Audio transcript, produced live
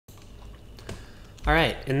All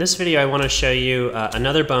right, in this video I want to show you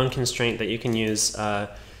another bone constraint that you can use.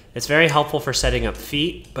 It's very helpful for setting up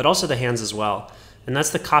feet, but also the hands as well, and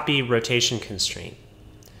that's the copy rotation constraint.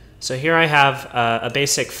 So here I have a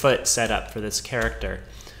basic foot set up for this character.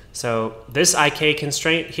 So this IK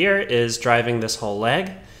constraint here is driving this whole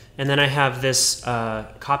leg, and then I have this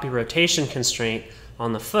copy rotation constraint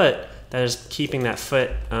on the foot that is keeping that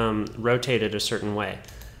foot rotated a certain way.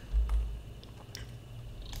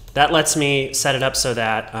 That lets me set it up so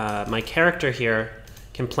that my character here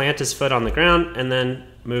can plant his foot on the ground and then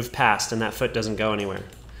move past, and that foot doesn't go anywhere.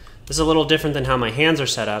 This is a little different than how my hands are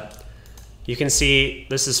set up. You can see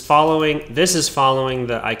this is following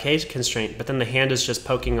the IK constraint, but then the hand is just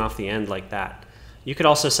poking off the end like that. You could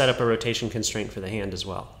also set up a rotation constraint for the hand as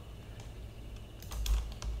well.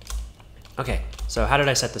 Okay, so how did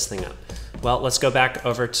I set this thing up? Well, let's go back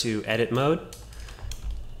over to edit mode,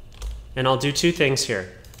 and I'll do two things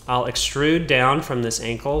here. I'll extrude down from this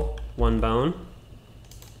ankle one bone.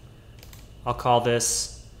 I'll call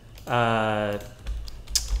this foot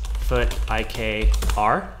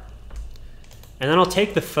IKR. And then I'll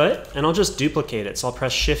take the foot and I'll just duplicate it. So I'll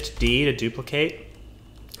press Shift D to duplicate,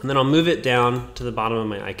 and then I'll move it down to the bottom of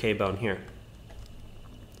my IK bone here.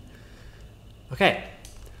 Okay,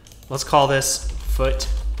 let's call this foot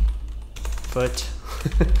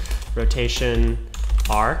rotation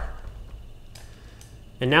R.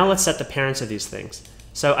 And now let's set the parents of these things.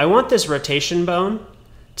 So I want this rotation bone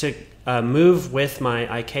to move with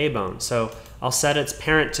my IK bone. So I'll set its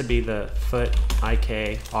parent to be the foot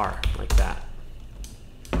IKR, like that.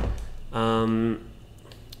 Then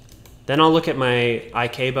I'll look at my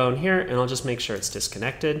IK bone here and I'll just make sure it's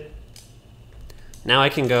disconnected. Now I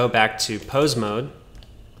can go back to pose mode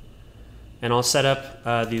and I'll set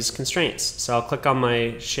up these constraints. So I'll click on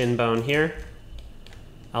my shin bone here.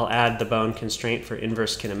 I'll add the bone constraint for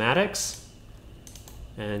inverse kinematics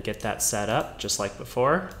and get that set up just like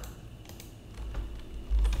before.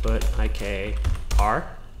 Foot IKR.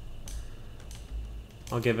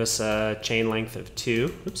 I'll give us a chain length of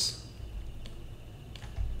 2. Oops.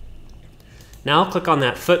 Now I'll click on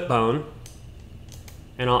that foot bone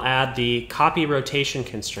and I'll add the copy rotation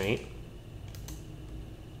constraint.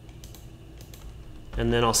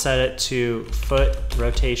 And then I'll set it to foot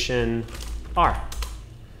rotation R.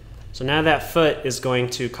 So now that foot is going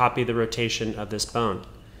to copy the rotation of this bone.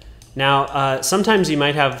 Now, sometimes you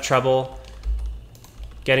might have trouble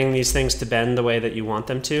getting these things to bend the way that you want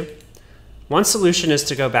them to. One solution is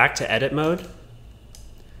to go back to edit mode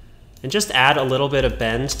and just add a little bit of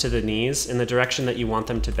bend to the knees in the direction that you want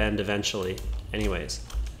them to bend eventually anyways.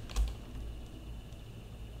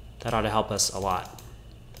 That ought to help us a lot.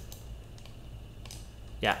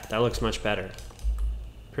 Yeah, that looks much better.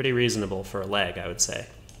 Pretty reasonable for a leg, I would say.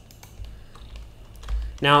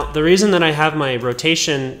 Now, the reason that I have my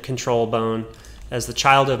rotation control bone as the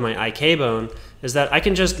child of my IK bone is that I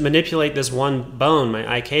can just manipulate this one bone,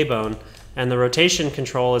 my IK bone, and the rotation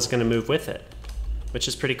control is going to move with it, which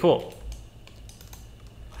is pretty cool.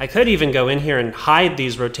 I could even go in here and hide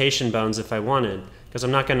these rotation bones if I wanted, because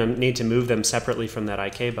I'm not going to need to move them separately from that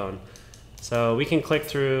IK bone. So we can click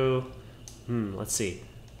through, let's see.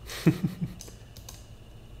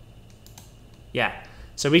 Yeah.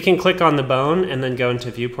 So we can click on the bone and then go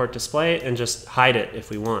into viewport display and just hide it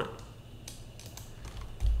if we want.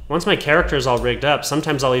 Once my character is all rigged up,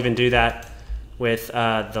 sometimes I'll even do that with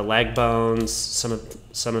the leg bones,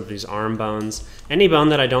 some of these arm bones. Any bone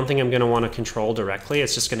that I don't think I'm going to want to control directly,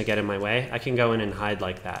 it's just going to get in my way, I can go in and hide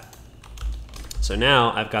like that. So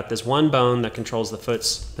now I've got this one bone that controls the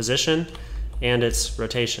foot's position and its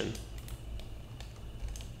rotation.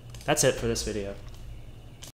 That's it for this video.